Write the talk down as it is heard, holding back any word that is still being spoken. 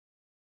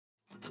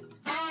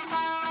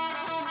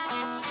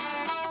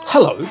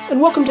Hello and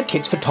welcome to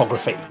Kit's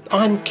Photography.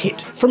 I'm Kit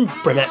from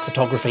Bremac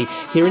Photography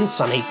here in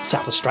sunny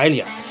South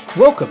Australia.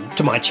 Welcome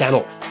to my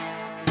channel.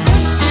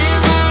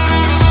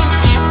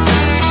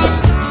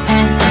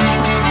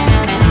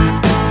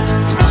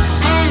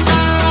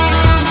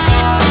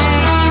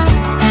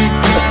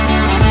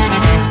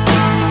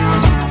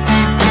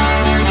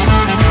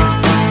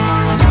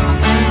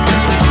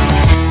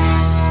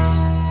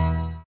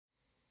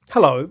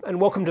 Hello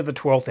and welcome to the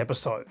 12th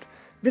episode.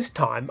 This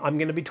time I'm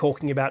going to be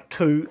talking about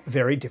two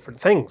very different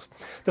things.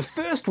 The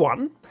first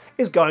one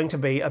is going to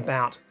be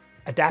about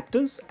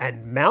adapters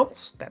and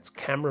mounts, that's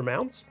camera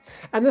mounts,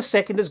 and the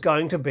second is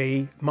going to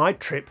be my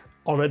trip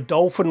on a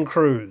Dolphin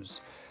Cruise.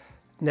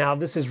 Now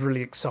this is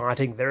really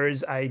exciting. There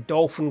is a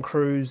Dolphin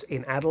Cruise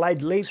in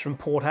Adelaide, leaves from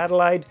Port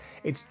Adelaide.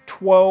 It's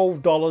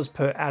 $12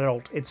 per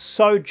adult. It's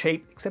so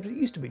cheap, except it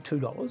used to be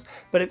 $2,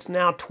 but it's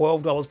now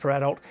 $12 per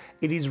adult.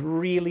 It is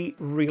really,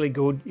 really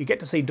good. You get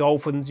to see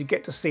dolphins, you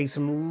get to see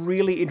some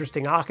really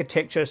interesting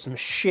architecture, some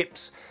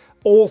ships,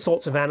 all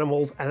sorts of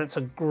animals, and it's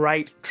a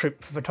great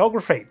trip for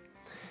photography.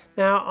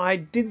 Now, I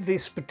did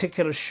this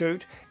particular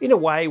shoot in a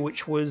way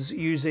which was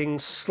using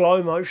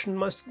slow motion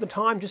most of the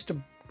time, just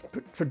to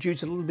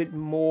produce a little bit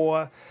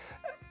more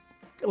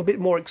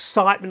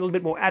excitement, a little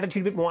bit more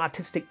attitude, a bit more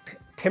artistic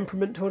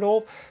temperament to it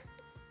all.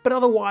 But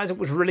otherwise it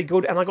was really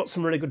good, and I got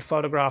some really good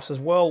photographs as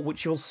well,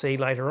 which you'll see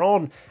later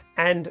on.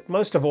 And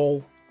most of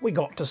all, we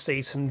got to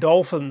see some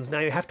dolphins. Now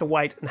you have to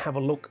wait and have a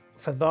look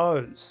for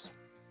those.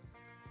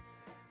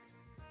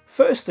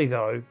 Firstly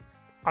though,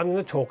 I'm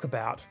going to talk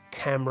about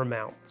camera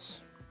mounts.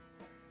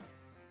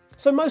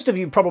 So most of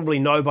you probably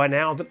know by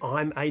now that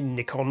I'm a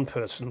Nikon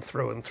person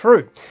through and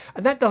through.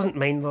 And that doesn't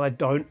mean that I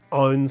don't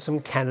own some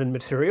Canon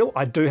material.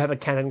 I do have a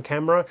Canon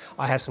camera.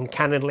 I have some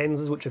Canon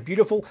lenses, which are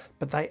beautiful,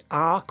 but they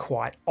are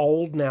quite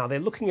old now. They're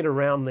looking at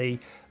around the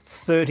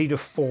 30 to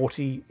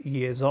 40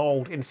 years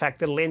old. In fact,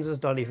 the lenses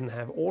don't even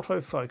have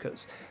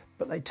autofocus,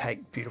 but they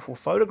take beautiful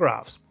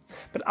photographs.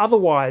 But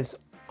otherwise,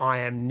 I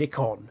am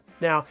Nikon.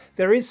 Now,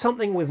 there is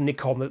something with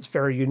Nikon that's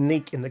very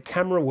unique in the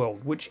camera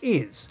world, which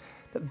is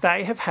that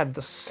they have had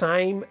the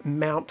same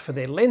mount for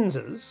their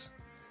lenses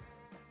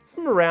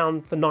from around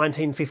the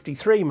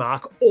 1953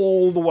 mark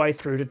all the way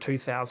through to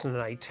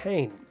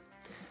 2018.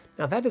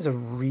 Now that is a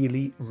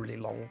really, really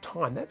long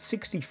time. That's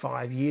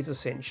 65 years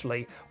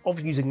essentially of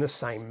using the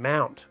same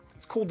mount.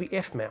 It's called the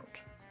F mount.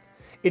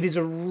 It is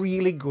a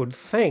really good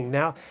thing.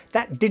 Now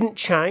that didn't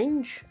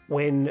change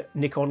when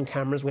Nikon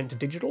cameras went to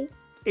digital.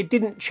 It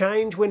didn't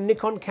change when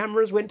Nikon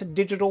cameras went to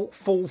digital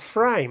full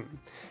frame,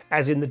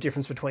 as in the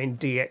difference between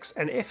DX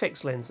and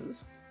FX lenses.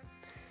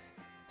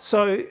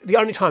 So the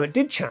only time it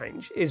did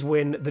change is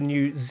when the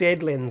new Z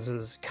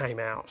lenses came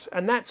out,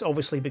 and that's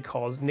obviously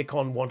because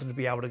Nikon wanted to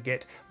be able to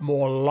get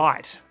more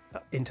light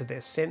into their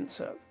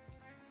sensor.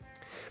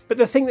 But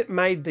the thing that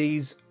made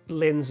these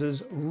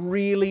lenses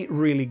really,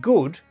 really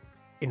good,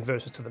 in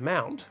versus to the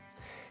mount,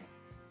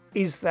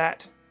 is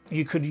that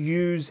you could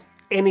use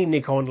any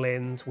Nikon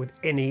lens with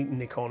any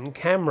Nikon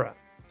camera.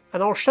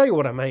 And I'll show you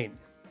what I mean.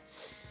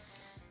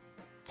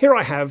 Here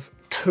I have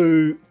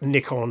two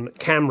Nikon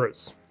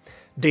cameras,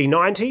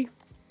 D90,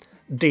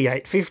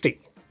 D850,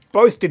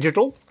 both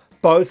digital,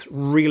 both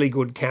really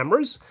good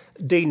cameras.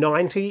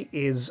 D90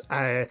 is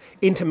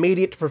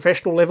intermediate to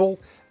professional level,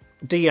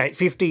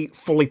 D850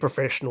 fully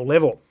professional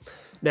level.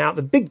 Now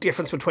the big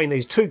difference between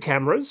these two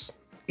cameras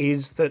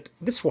is that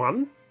this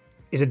one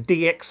is a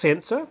DX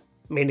sensor,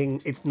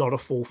 meaning it's not a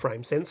full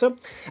frame sensor.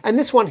 And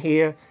this one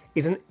here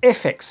is an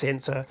FX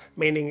sensor,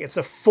 meaning it's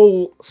a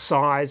full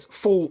size,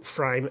 full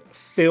frame,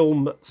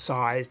 film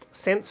sized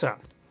sensor.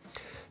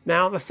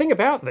 Now the thing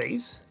about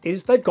these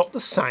is they've got the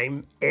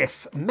same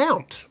F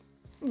mount.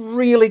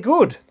 Really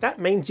good. That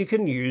means you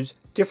can use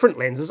different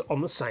lenses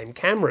on the same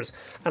cameras.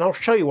 And I'll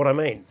show you what I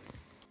mean.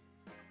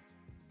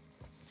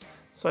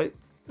 So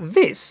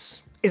this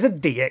is a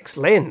DX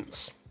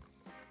lens.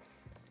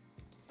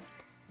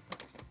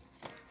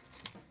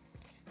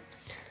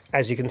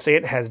 As you can see,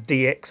 it has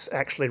DX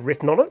actually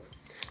written on it.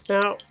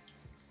 Now,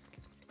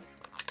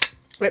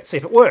 let's see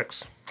if it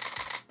works.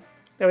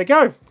 There we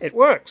go, it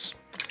works.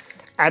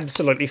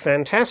 Absolutely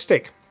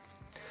fantastic.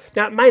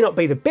 Now, it may not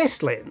be the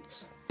best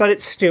lens, but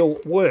it still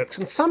works.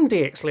 And some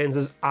DX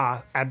lenses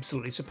are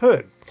absolutely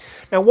superb.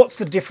 Now, what's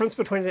the difference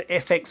between an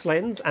FX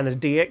lens and a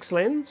DX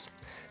lens?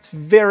 It's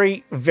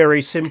very,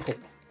 very simple.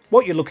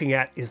 What you're looking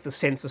at is the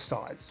sensor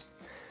size.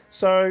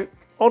 So,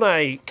 on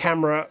a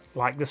camera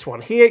like this one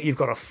here, you've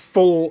got a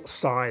full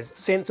size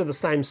sensor, the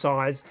same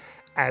size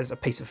as a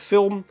piece of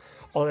film.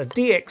 On a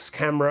DX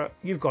camera,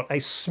 you've got a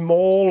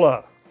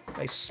smaller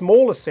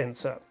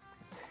sensor,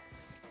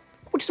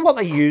 which is what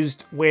they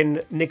used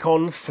when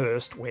Nikon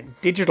first went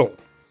digital.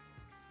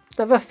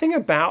 Now the thing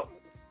about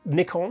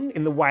Nikon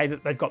in the way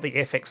that they've got the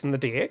FX and the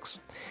DX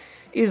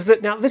is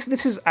that now this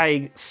is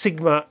a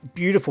Sigma,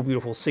 beautiful,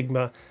 beautiful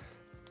Sigma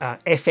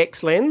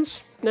FX lens.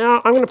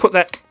 Now I'm going to put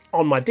that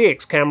on my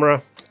DX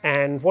camera,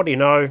 and what do you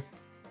know?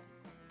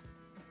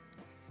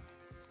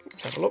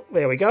 Let's have a look,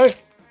 there we go.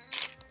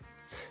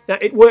 Now,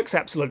 it works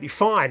absolutely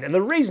fine, and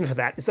the reason for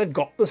that is they've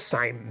got the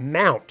same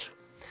mount.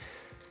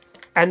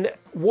 And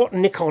what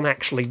Nikon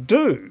actually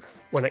do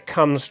when it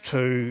comes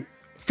to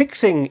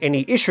fixing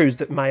any issues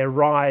that may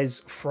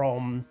arise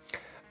from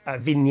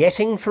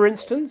vignetting, for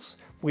instance,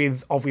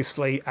 with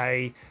obviously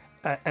a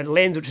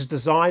lens which is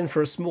designed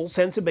for a small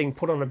sensor being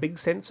put on a big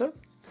sensor,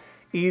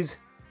 is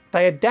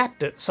they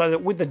adapt it so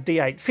that with the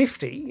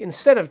D850,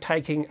 instead of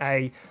taking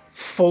a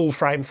full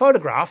frame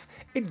photograph,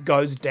 it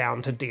goes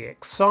down to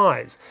DX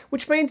size,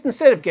 which means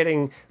instead of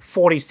getting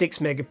 46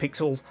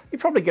 megapixels, you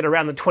probably get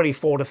around the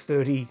 24 to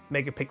 30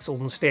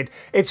 megapixels instead.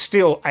 It's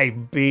still a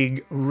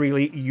big,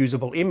 really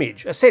usable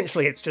image.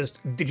 Essentially, it's just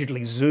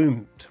digitally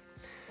zoomed.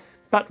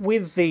 But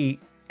with the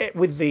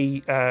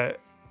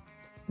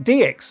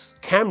DX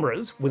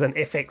cameras with an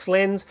FX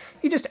lens,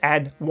 you just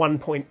add 1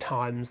 point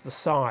times the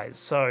size.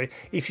 So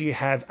if you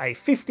have a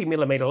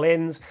 50mm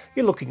lens,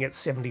 you're looking at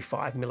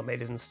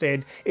 75mm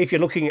instead. If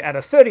you're looking at a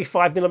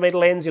 35mm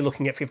lens, you're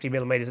looking at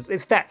 50mm.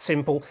 It's that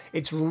simple.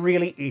 It's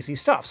really easy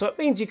stuff. So it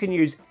means you can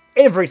use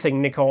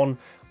everything Nikon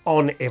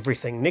on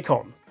everything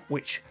Nikon,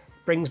 which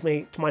brings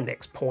me to my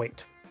next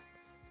point.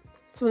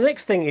 So the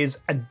next thing is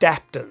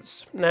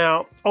adapters.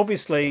 Now,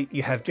 obviously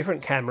you have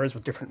different cameras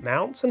with different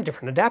mounts and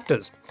different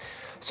adapters.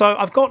 So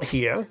I've got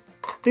here,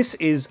 this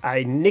is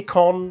a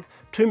Nikon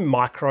to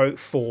Micro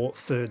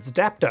 4/3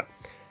 adapter.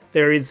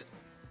 There is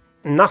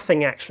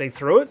nothing actually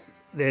through it.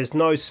 There's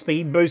no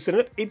speed boost in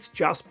it. It's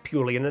just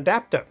purely an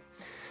adapter.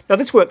 Now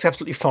this works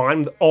absolutely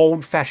fine with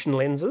old-fashioned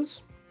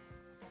lenses,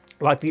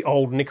 like the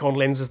old Nikon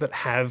lenses that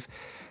have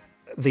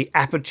the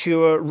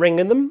aperture ring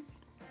in them.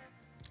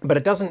 But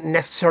it doesn't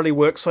necessarily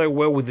work so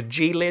well with the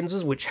G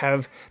lenses, which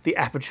have the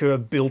aperture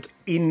built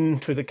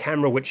into the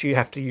camera, which you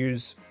have to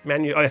use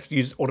manually. I have to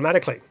use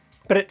automatically.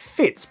 But it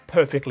fits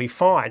perfectly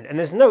fine, and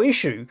there's no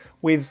issue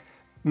with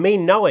me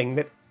knowing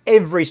that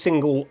every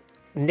single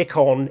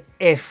Nikon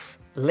F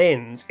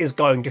lens is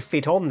going to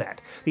fit on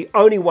that. The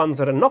only ones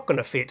that are not going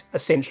to fit,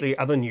 essentially,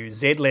 are the new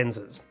Z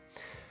lenses.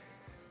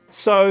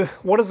 So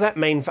what does that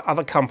mean for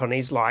other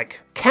companies like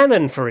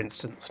Canon, for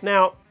instance?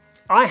 Now,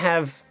 I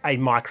have a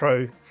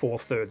Micro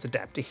 4/3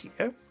 adapter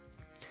here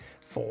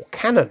for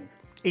Canon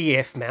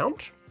EF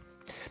mount.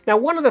 Now,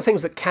 one of the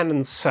things that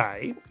Canon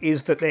say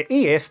is that their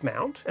EF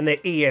mount and their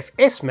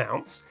EFS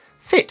mounts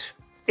fit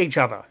each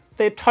other.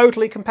 They're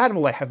totally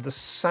compatible. They have the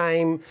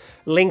same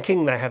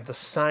linking, they have the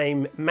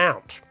same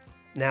mount.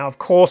 Now, of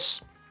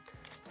course,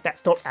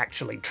 that's not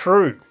actually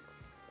true.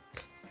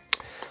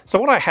 So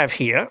what I have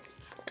here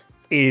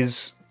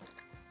is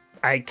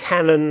a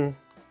Canon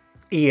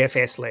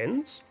EFS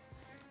lens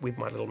with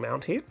my little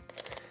mount here,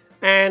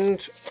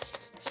 and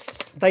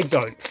they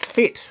don't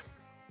fit.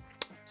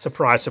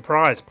 Surprise,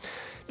 surprise.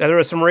 Now there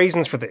are some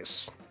reasons for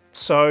this.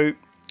 So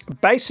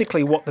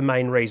basically what the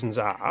main reasons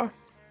are,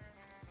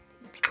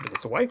 just put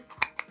this away.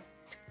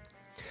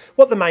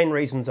 What the main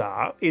reasons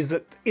are is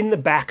that in the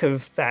back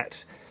of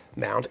that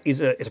mount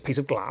is a piece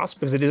of glass,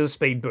 because it is a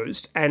speed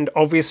boost, and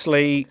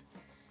obviously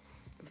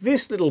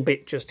this little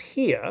bit just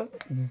here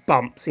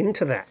bumps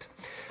into that.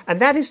 And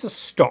that is to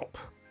stop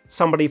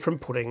somebody from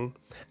putting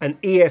an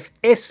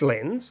EFS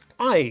lens,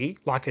 i.e.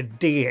 like a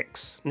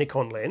DX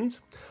Nikon lens,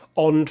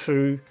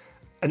 onto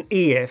an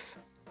EF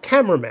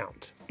camera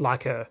mount,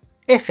 like a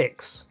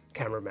FX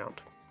camera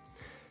mount.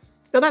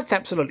 Now that's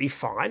absolutely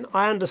fine.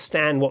 I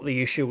understand what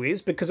the issue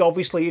is, because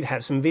obviously you'd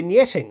have some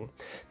vignetting.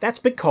 That's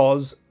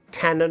because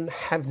Canon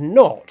have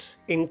not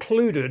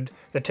included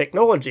the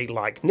technology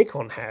like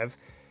Nikon have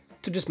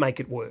to just make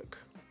it work.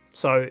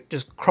 So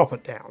just crop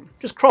it down.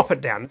 Just crop it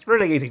down. It's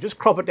really easy. Just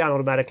crop it down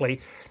automatically.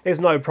 There's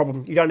no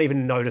problem. You don't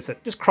even notice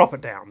it. Just crop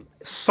it down.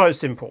 It's so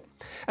simple.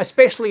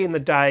 Especially in the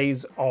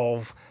days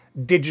of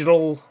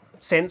digital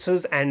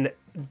sensors and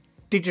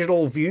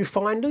digital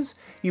viewfinders,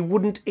 you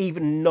wouldn't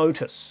even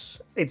notice.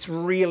 It's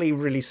really,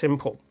 really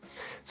simple.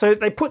 So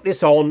they put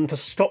this on to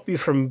stop you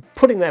from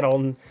putting that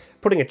on,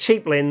 putting a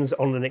cheap lens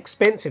on an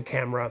expensive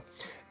camera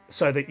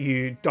so that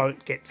you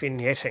don't get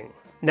vignetting.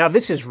 Now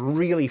this is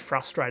really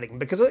frustrating,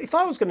 because if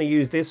I was going to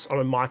use this on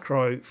a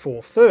Micro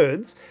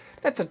 4/3,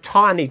 that's a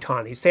tiny,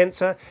 tiny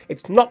sensor.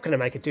 It's not going to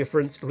make a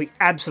difference. It'll be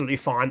absolutely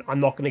fine. I'm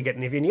not going to get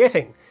any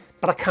vignetting,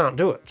 but I can't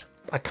do it.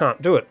 I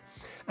can't do it.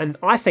 And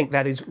I think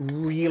that is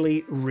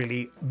really,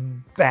 really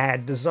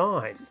bad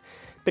design,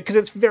 because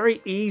it's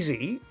very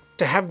easy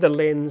to have the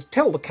lens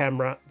tell the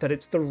camera that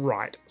it's the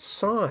right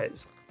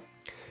size.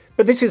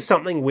 But this is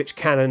something which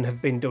Canon have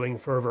been doing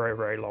for a very,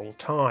 very long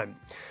time.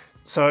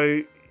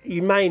 So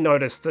you may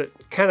notice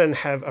that Canon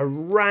have a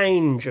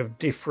range of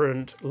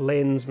different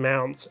lens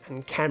mounts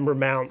and camera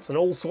mounts and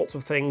all sorts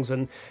of things,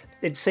 and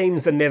it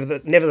seems that never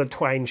the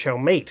twain shall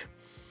meet.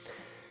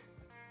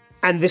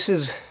 And this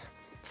is,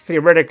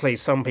 theoretically,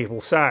 some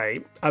people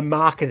say, a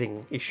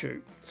marketing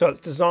issue. So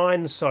it's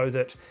designed so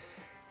that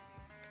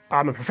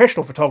I'm a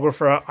professional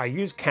photographer, I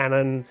use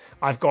Canon,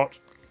 I've got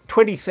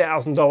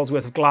 $20,000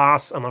 worth of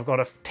glass, and I've got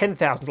a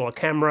 $10,000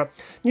 camera.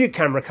 New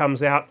camera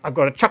comes out, I've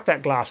got to chuck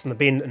that glass in the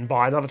bin and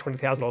buy another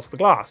 $20,000 worth of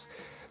glass.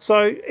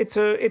 So it's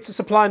a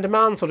supply and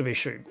demand sort of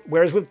issue.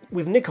 Whereas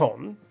with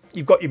Nikon,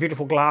 you've got your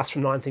beautiful glass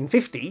from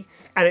 1950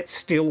 and it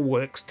still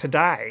works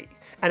today.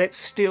 And it's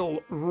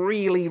still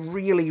really,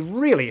 really,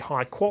 really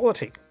high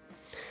quality.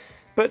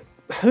 But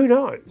who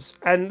knows?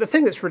 And the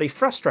thing that's really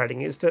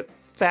frustrating is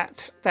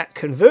that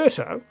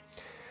converter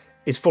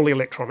is fully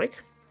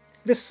electronic.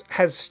 This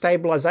has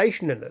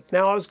stabilization in it.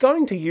 Now, I was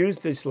going to use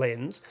this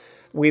lens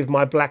with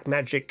my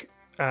Blackmagic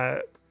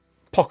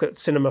Pocket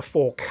Cinema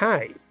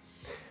 4K,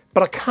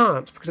 but I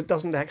can't because it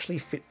doesn't actually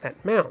fit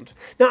that mount.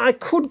 Now, I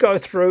could go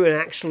through and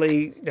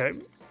actually,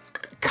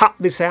 cut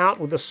this out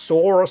with a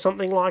saw or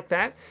something like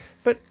that,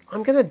 but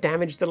I'm going to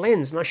damage the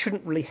lens and I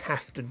shouldn't really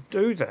have to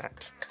do that.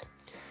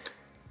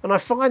 And I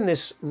find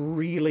this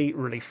really,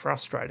 really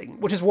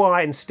frustrating, which is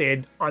why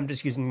instead I'm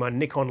just using my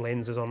Nikon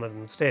lenses on it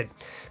instead.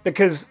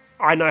 Because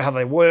I know how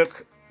they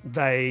work,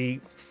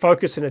 they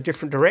focus in a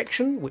different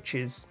direction, which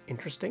is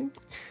interesting.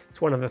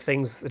 It's one of the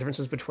things, the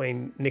differences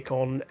between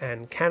Nikon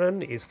and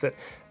Canon is that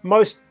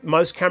most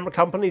camera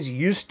companies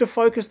used to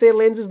focus their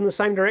lenses in the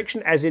same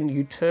direction, as in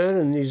you turn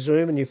and you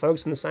zoom and you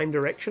focus in the same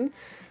direction.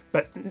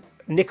 But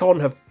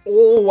Nikon have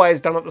always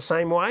done it the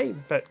same way,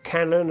 but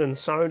Canon and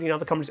Sony and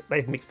other companies,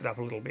 they've mixed it up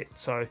a little bit.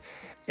 So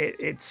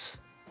it's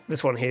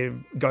this one here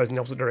goes in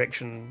the opposite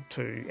direction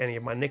to any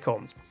of my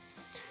Nikons.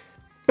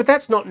 But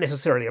that's not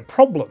necessarily a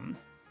problem.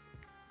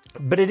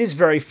 But it is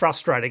very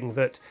frustrating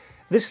that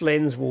this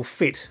lens will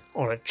fit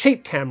on a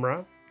cheap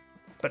camera,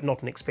 but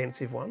not an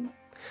expensive one.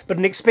 But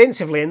an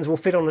expensive lens will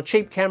fit on a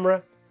cheap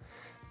camera,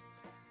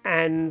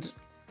 and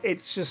it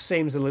just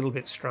seems a little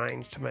bit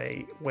strange to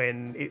me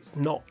when it's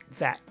not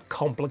that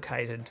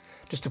complicated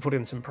just to put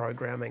in some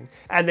programming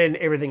and then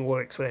everything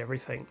works with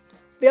everything.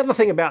 The other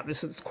thing about this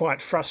that's quite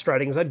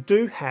frustrating is I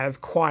do have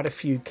quite a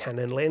few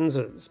Canon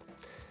lenses.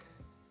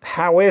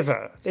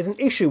 However, there's an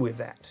issue with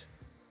that.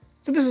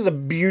 So this is a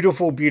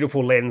beautiful,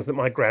 beautiful lens that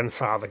my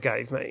grandfather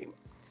gave me.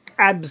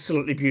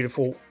 Absolutely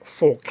beautiful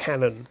for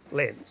Canon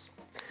lens.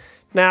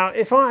 Now,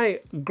 if I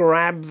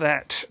grab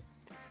that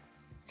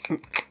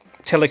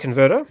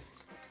teleconverter,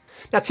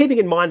 now, keeping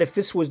in mind, if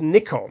this was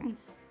Nikon,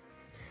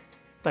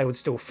 they would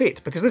still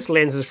fit, because this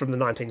lens is from the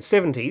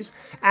 1970s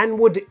and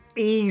would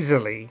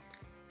easily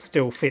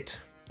still fit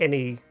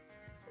any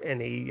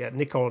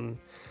Nikon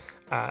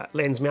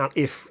lens mount,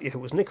 if it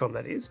was Nikon,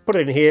 that is. Put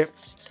it in here.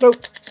 Nope.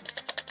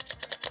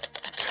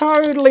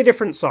 Totally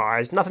different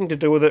size. Nothing to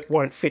do with it.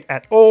 Won't fit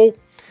at all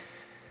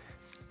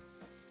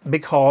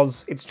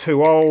because it's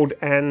too old,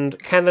 and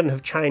Canon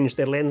have changed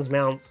their lens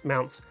mounts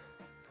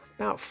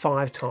about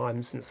 5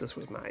 times since this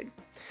was made.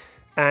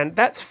 And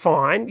that's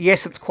fine.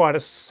 Yes, it's quite a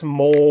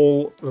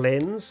small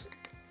lens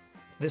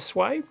this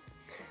way.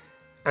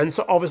 And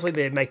so obviously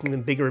they're making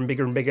them bigger and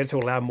bigger and bigger to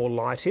allow more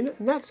light in.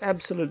 And that's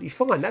absolutely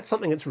fine. That's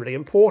something that's really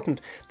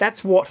important.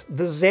 That's what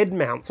the Z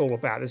mount's all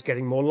about, is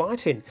getting more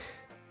light in.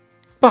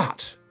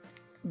 But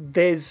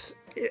if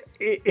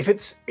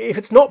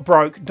it's not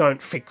broke,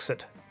 don't fix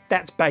it.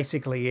 That's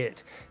basically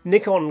it.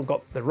 Nikon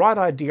got the right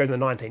idea in the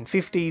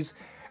 1950s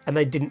and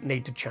they didn't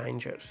need to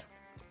change it.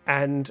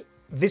 And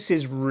this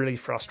is really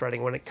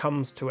frustrating when it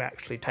comes to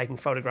actually taking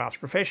photographs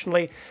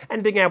professionally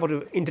and being able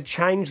to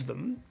interchange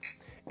them.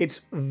 It's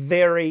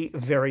very,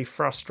 very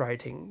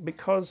frustrating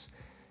because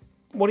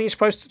what are you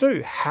supposed to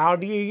do? How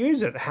do you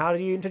use it? How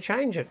do you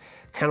interchange it?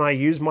 Can I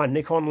use my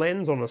Nikon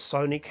lens on a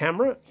Sony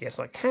camera? Yes,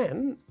 I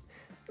can.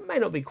 It may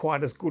not be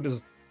quite as good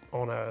as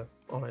on a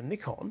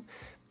Nikon,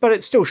 but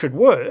it still should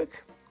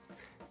work.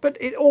 But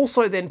it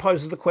also then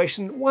poses the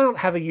question, why not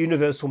have a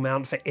universal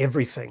mount for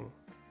everything?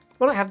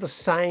 Why not have the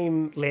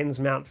same lens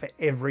mount for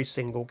every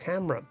single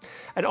camera?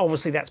 And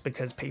obviously that's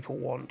because people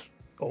want,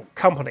 or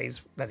companies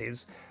that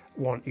is,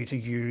 want you to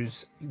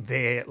use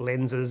their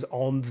lenses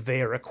on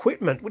their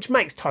equipment, which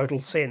makes total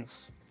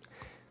sense.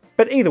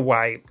 But either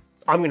way,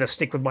 I'm going to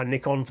stick with my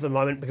Nikon for the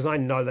moment because I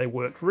know they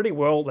work really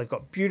well. They've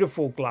got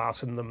beautiful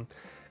glass in them,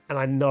 and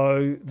I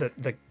know that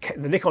the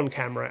Nikon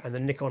camera and the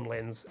Nikon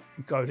lens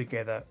go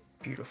together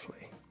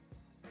beautifully.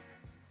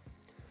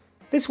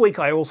 This week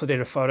I also did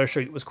a photo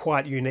shoot that was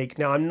quite unique.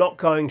 Now, I'm not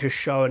going to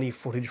show any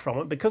footage from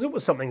it because it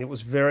was something that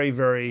was very,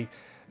 very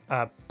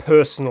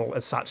personal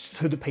as such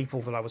to the people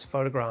that I was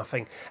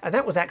photographing, and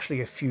that was actually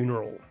a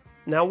funeral.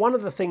 Now, one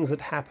of the things that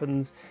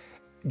happens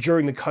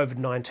during the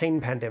COVID-19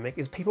 pandemic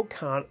is people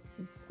can't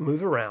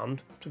move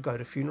around to go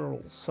to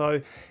funerals. So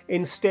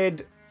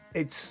instead,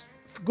 it's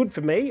good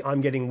for me.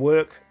 I'm getting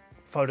work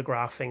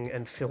photographing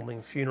and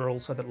filming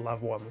funerals so that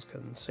loved ones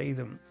can see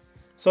them.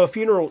 So a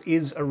funeral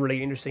is a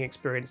really interesting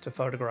experience to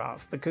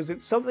photograph because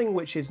it's something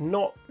which is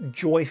not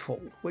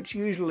joyful, which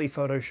usually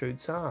photo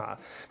shoots are,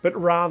 but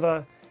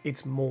rather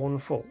it's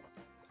mournful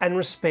and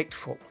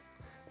respectful.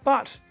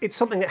 But it's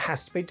something that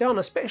has to be done,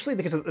 especially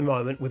because at the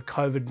moment with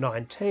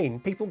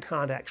COVID-19, people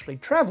can't actually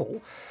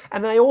travel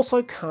and they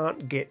also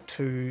can't get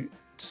to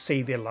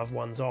see their loved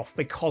ones off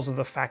because of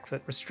the fact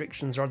that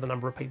restrictions are on the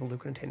number of people who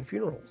can attend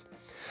funerals.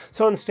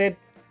 So instead,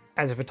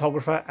 as a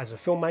photographer, as a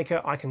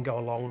filmmaker, I can go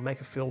along, make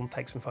a film,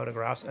 take some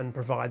photographs and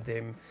provide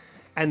them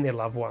and their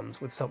loved ones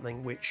with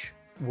something which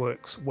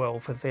works well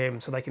for them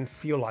so they can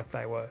feel like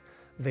they were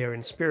there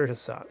in spirit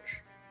as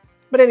such.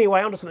 But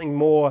anyway, on to something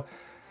more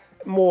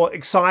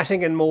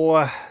exciting and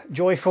more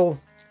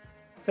joyful.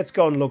 Let's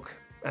go and look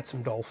at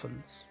some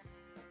dolphins.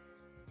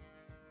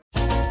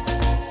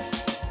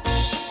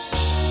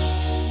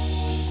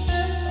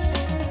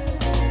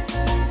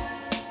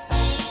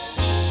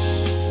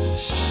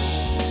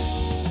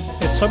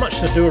 There's so much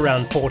to do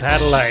around Port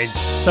Adelaide,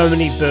 so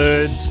many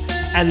birds,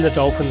 and the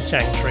dolphin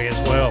sanctuary as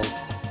well.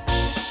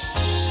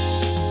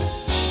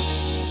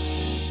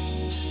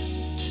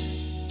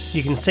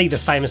 You can see the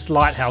famous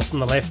lighthouse on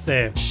the left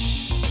there.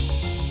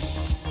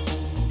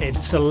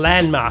 It's a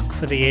landmark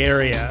for the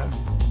area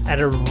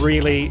and a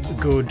really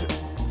good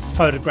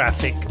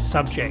photographic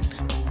subject.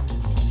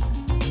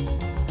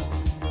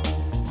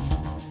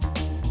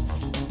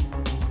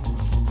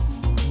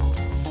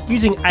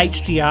 Using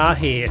HDR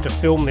here to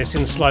film this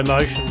in slow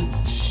motion,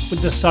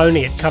 with the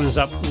Sony it comes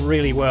up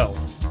really well.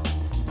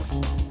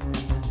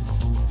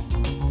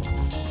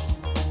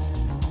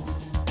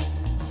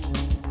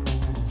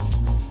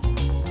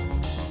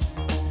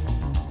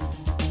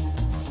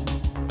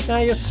 Now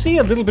you'll see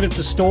a little bit of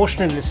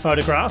distortion in this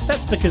photograph.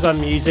 That's because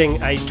I'm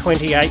using a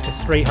 28 to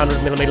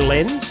 300mm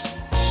lens,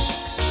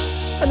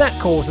 and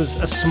that causes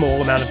a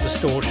small amount of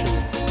distortion.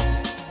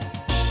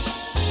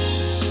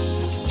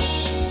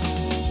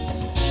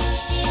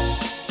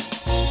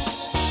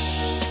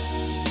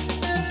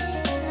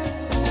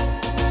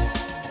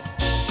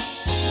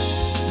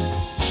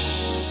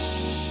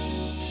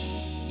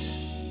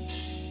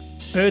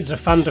 Birds are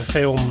fun to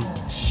film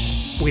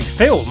with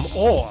film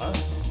or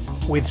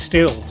with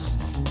stills.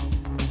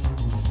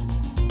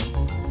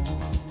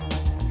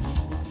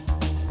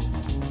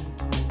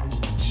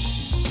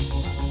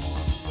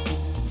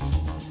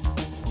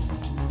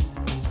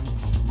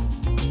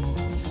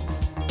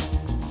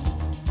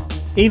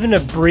 Even a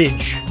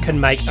bridge can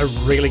make a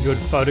really good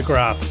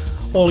photograph.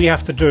 All you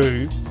have to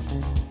do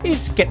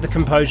is get the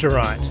composure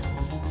right.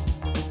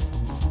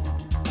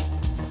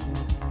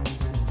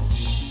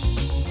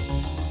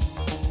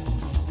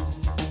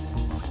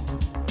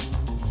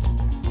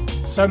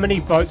 So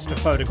many boats to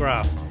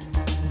photograph.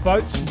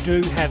 Boats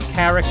do have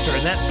character,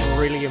 and that's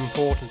really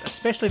important,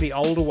 especially the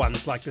older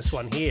ones like this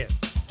one here.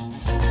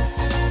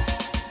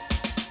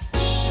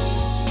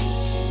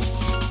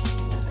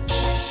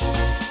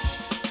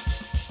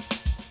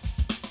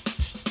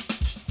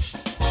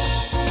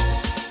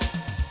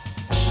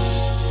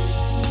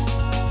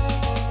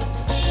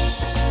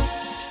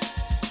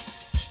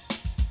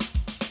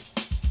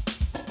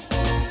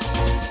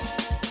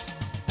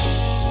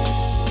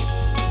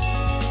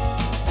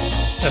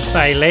 A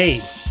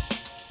Failee.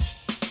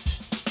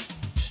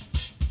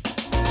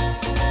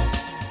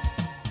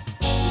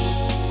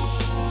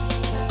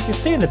 You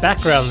see in the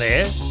background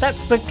there,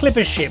 that's the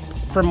clipper ship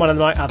from one of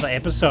my other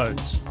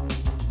episodes.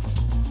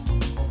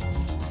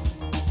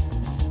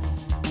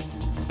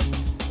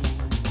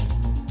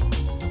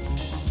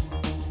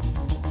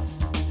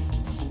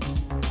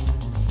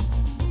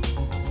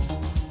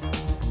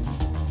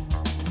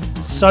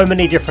 So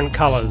many different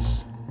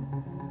colours.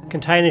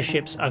 Container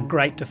ships are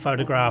great to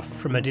photograph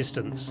from a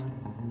distance.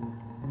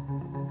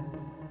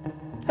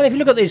 And if you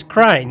look at these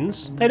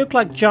cranes, they look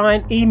like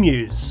giant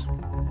emus.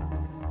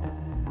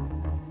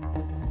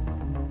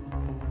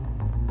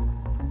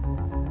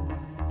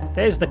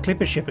 There's the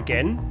clipper ship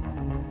again.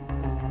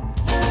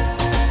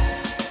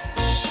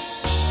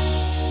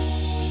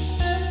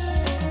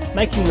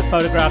 Making the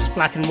photographs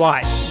black and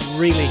white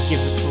really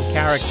gives it some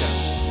character.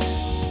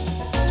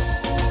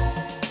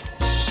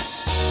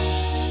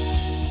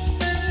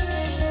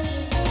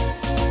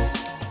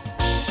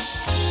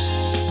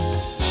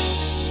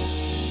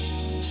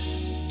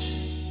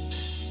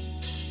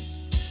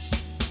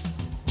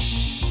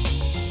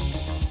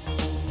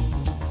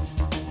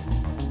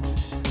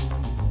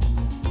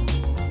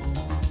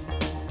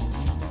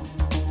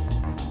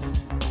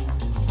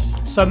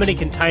 So many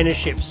container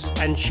ships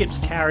and ships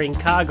carrying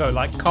cargo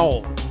like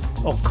coal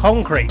or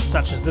concrete,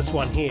 such as this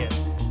one here.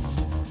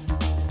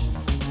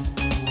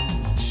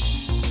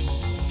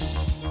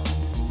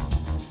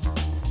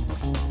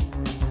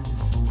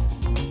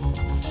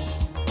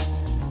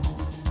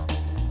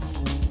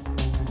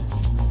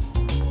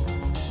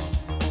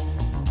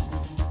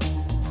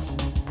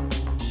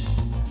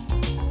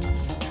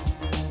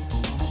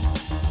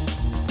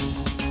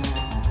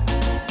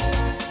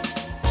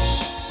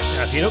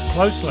 Now, if you look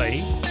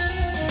closely,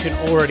 you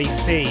can already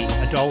see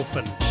a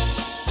dolphin.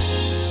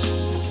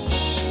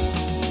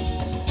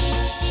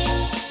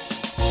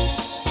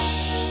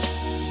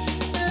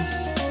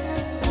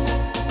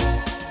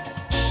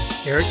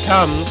 Here it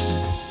comes.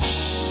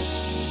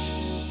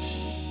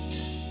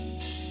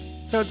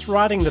 So it's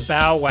riding the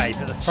bow wave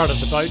at the front of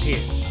the boat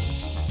here.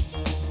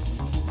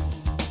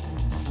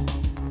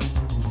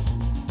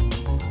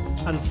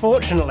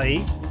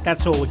 Unfortunately,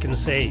 that's all we can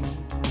see.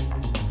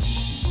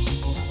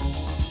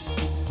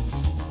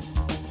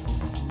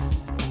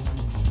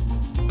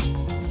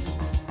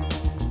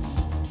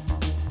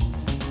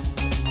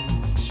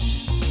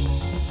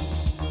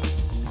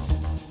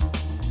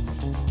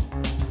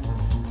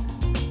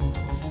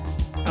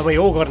 And we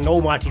all got an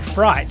almighty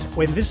fright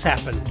when this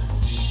happened.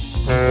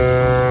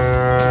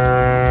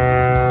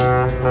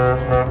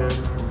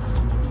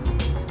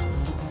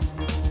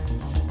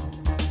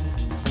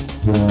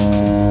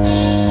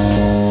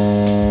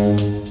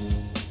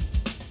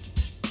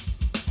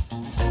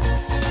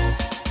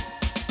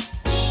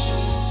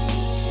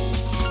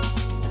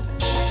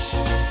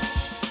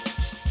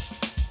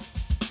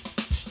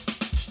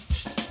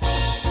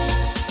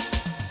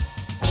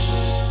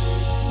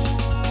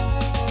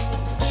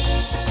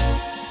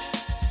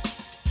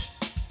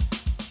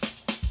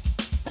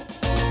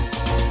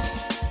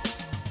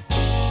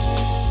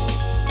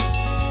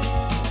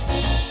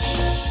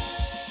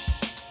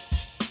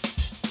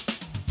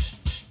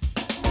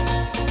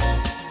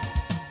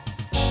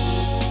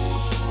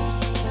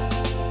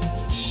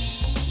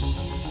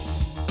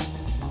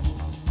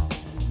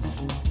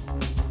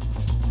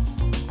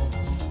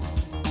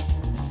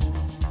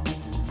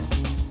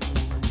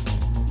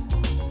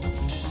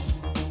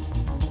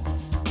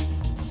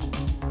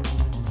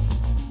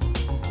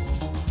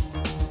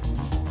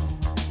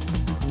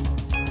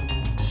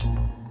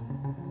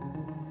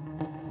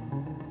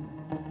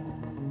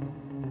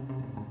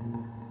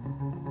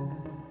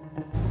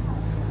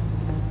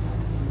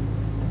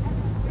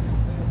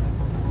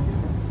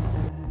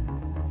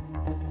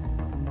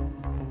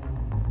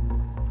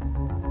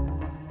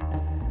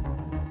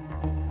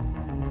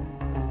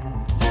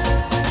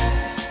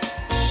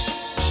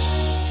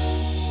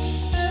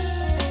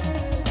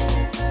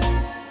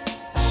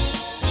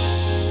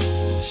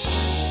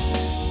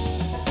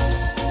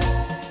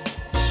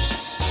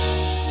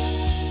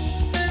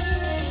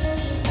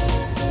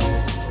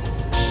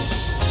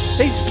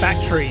 These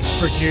factories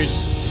produce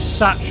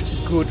such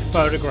good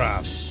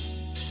photographs.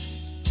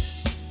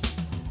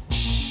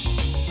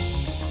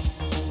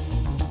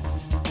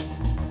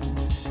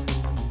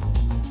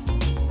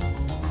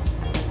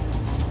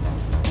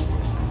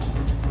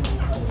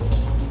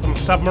 On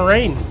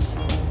submarines.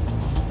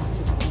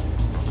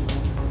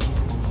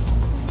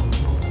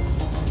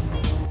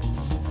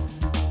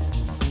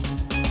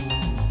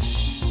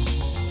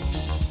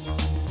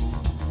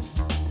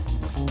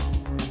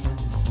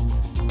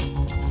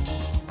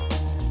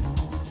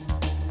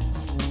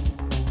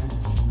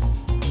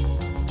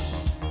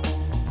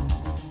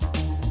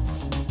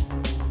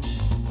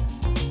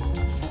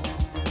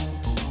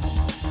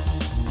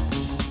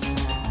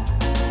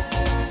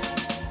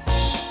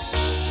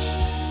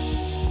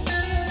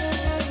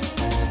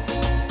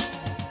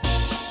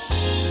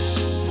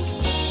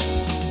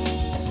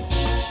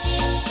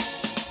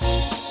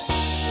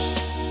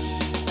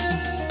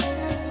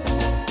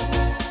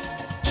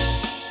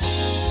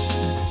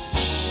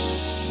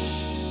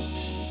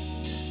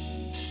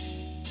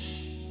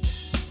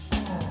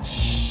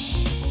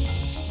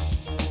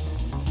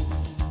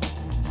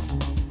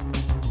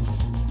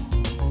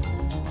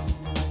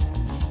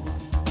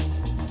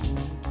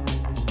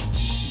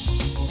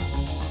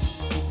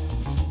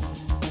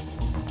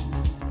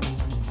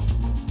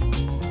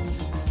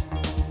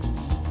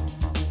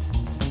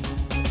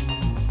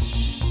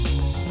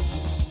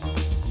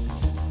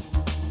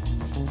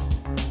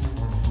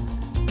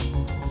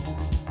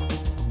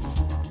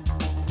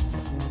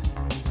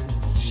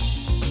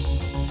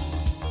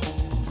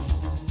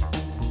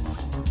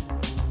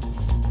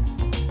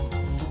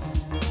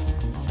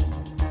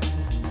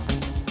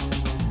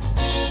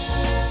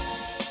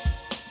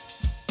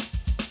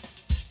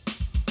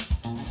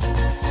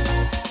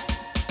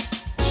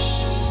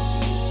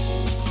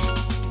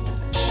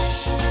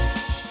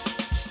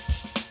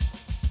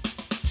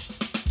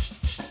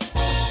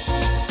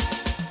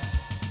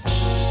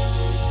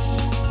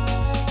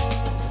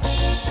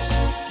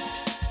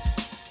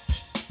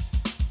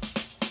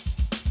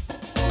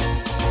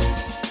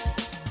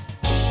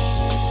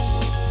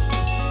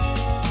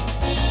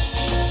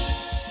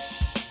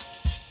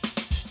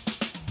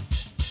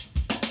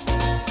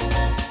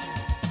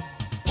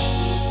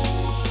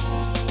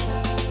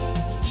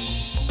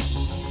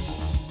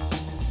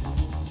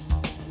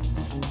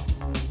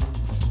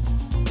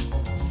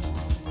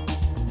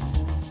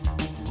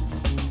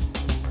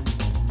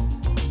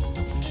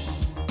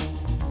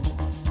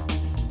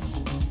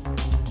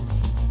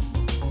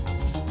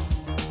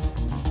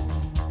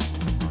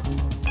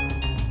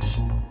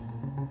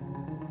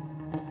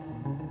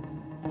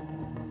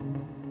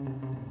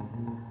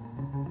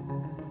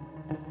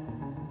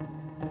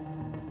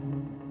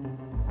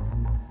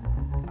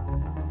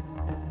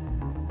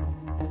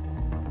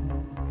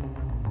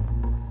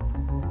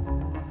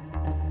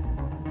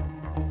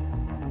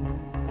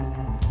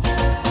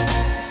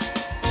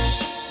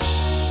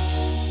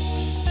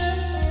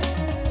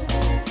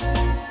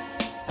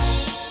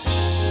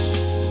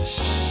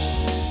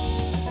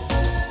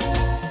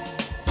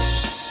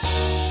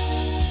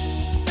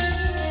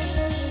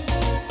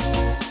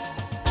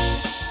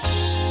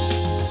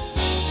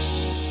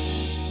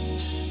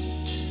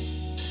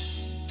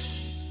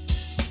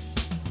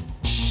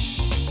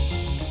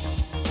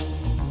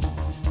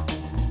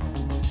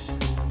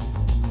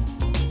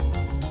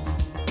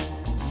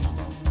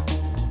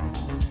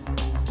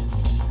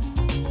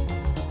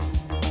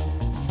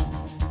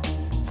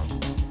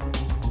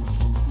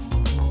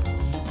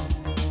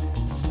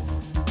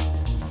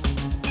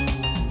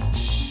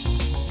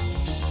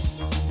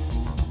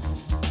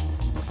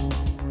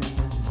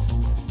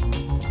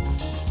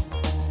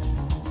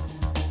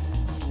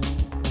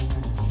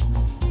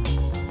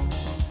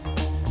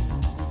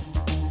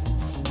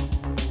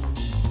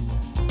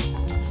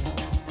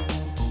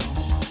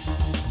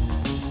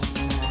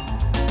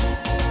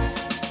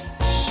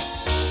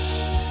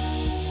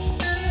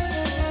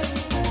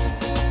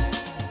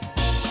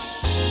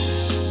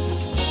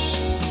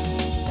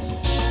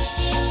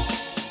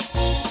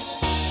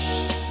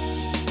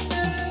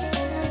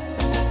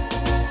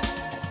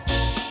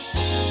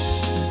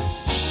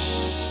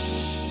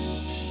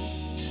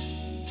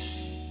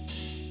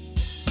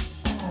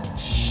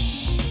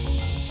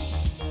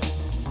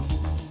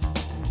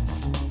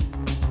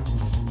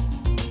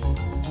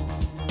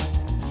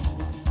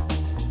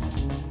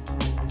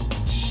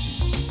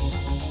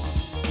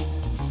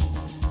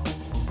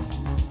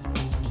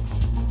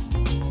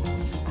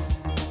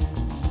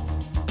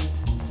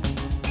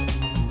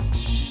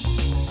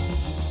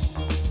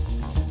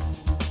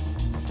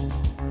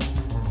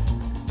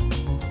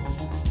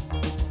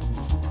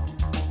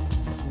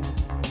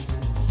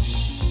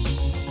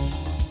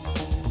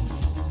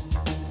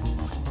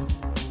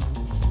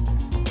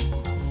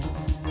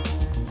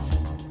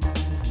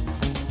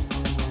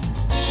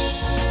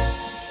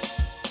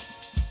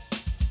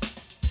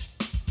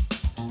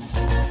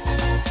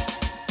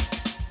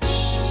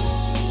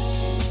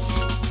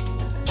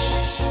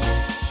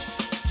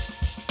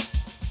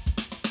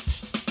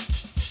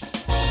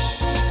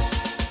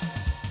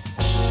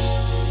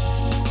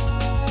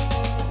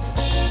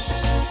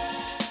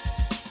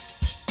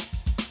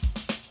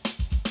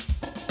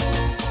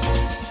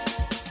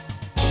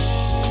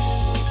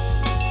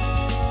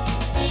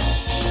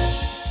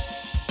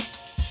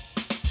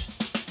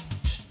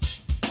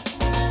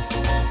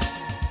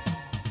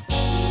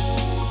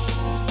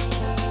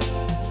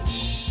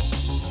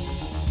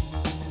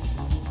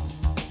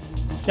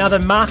 Now the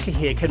marker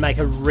here can make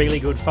a really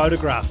good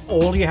photograph.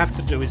 All you have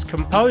to do is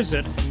compose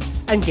it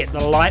and get the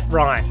light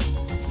right.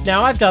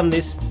 Now I've done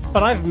this,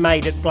 but I've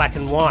made it black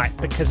and white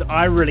because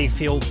I really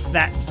feel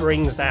that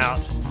brings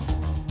out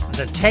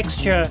the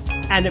texture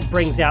and it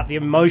brings out the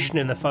emotion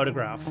in the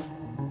photograph.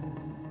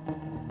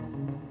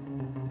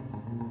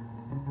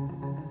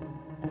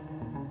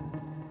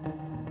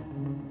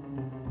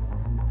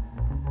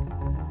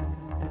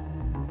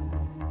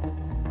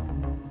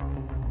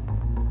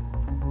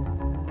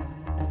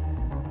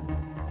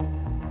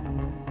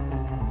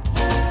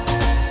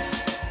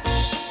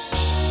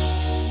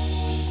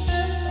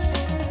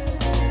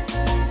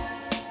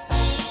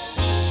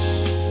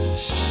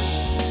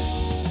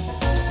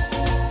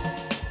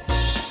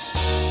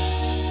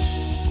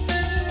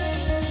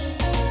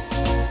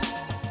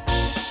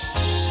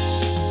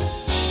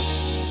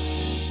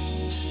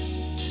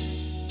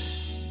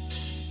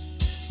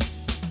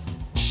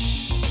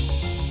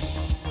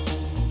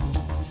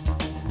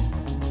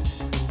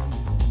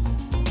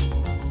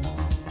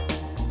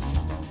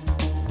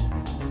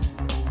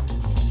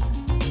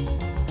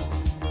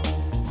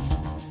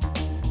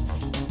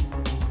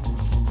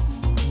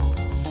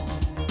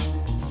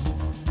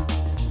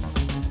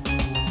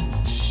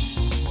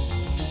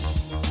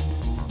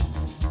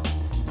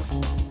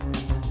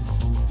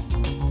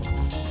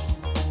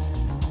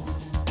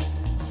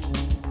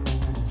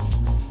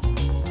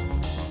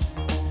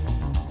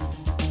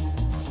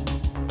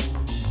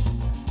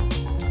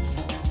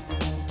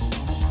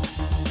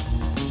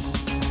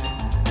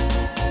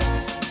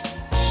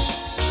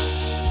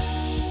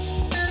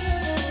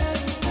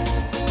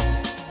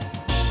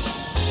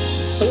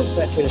 So it looks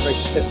like it's been a very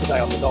successful day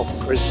on the Dolphin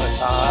Cruise so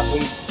far.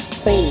 We've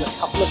seen a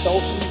couple of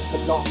dolphins,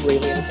 but not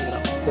really anything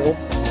enough to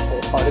film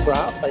or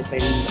photograph. They've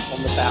been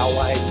on the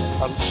bowway in the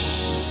front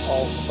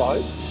of the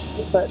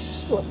boat. But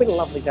still, it's been a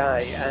lovely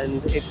day,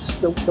 and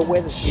the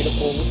weather's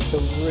beautiful. It's a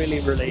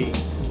really, really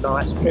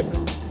nice trip.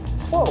 And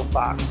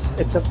 $12.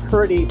 It's a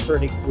pretty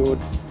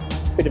good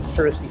bit of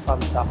touristy fun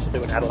stuff to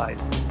do in Adelaide.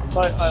 So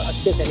I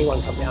suggest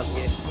anyone come down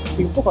here.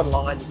 You can book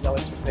online with no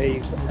extra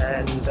fees,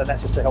 and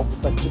that's just to help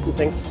with social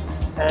distancing.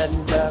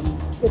 And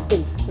it's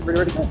been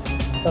really good.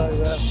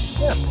 So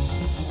yeah.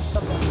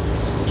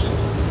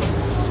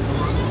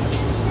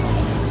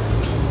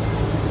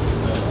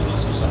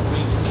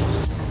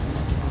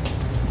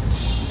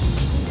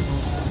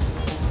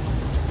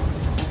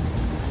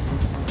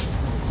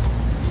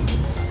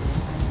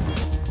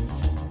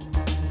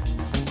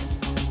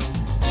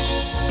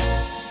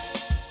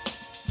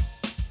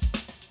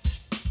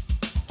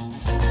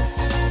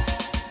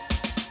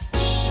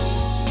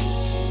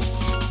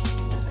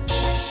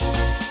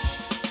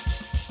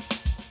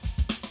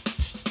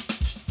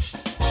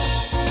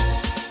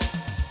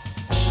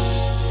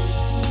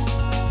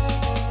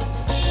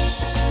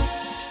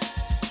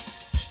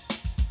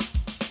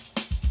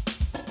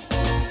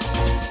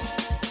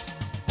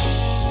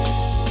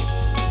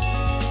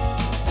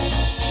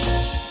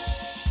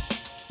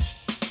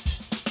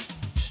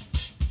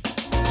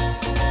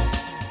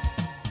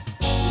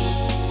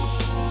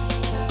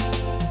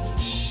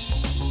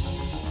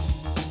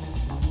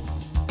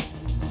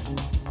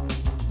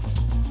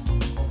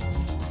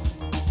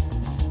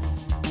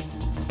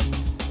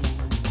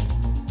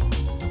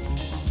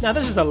 Now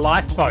this is a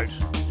lifeboat.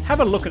 Have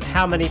a look at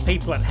how many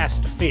people it has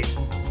to fit.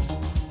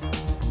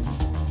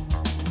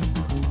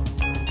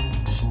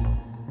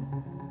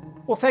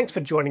 Well, thanks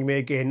for joining me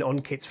again on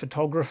Kit's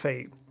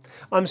Photography.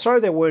 I'm sorry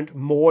there weren't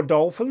more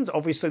dolphins.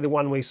 Obviously the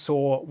one we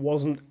saw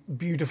wasn't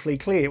beautifully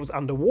clear, it was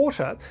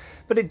underwater,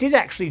 but it did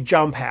actually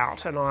jump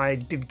out and I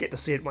did get to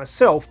see it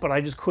myself, but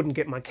I just couldn't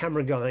get my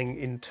camera going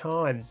in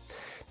time.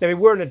 Now we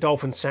were in a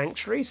dolphin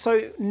sanctuary,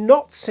 so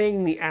not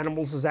seeing the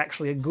animals is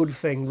actually a good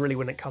thing really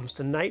when it comes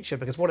to nature,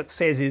 because what it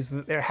says is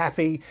that they're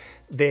happy,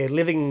 they're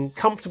living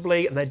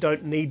comfortably, and they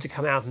don't need to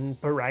come out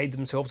and parade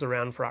themselves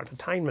around for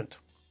entertainment.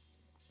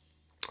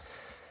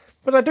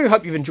 But I do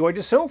hope you've enjoyed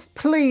yourself.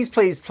 Please,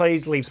 please,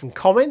 please leave some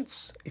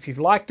comments. If you've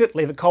liked it,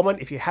 leave a comment.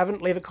 If you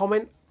haven't, leave a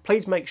comment.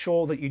 Please make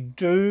sure that you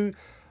do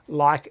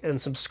like and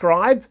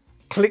subscribe.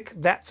 Click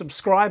that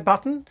subscribe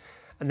button,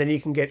 and then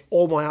you can get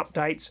all my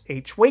updates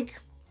each week.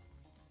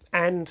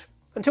 And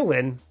until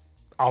then,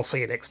 I'll see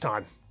you next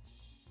time.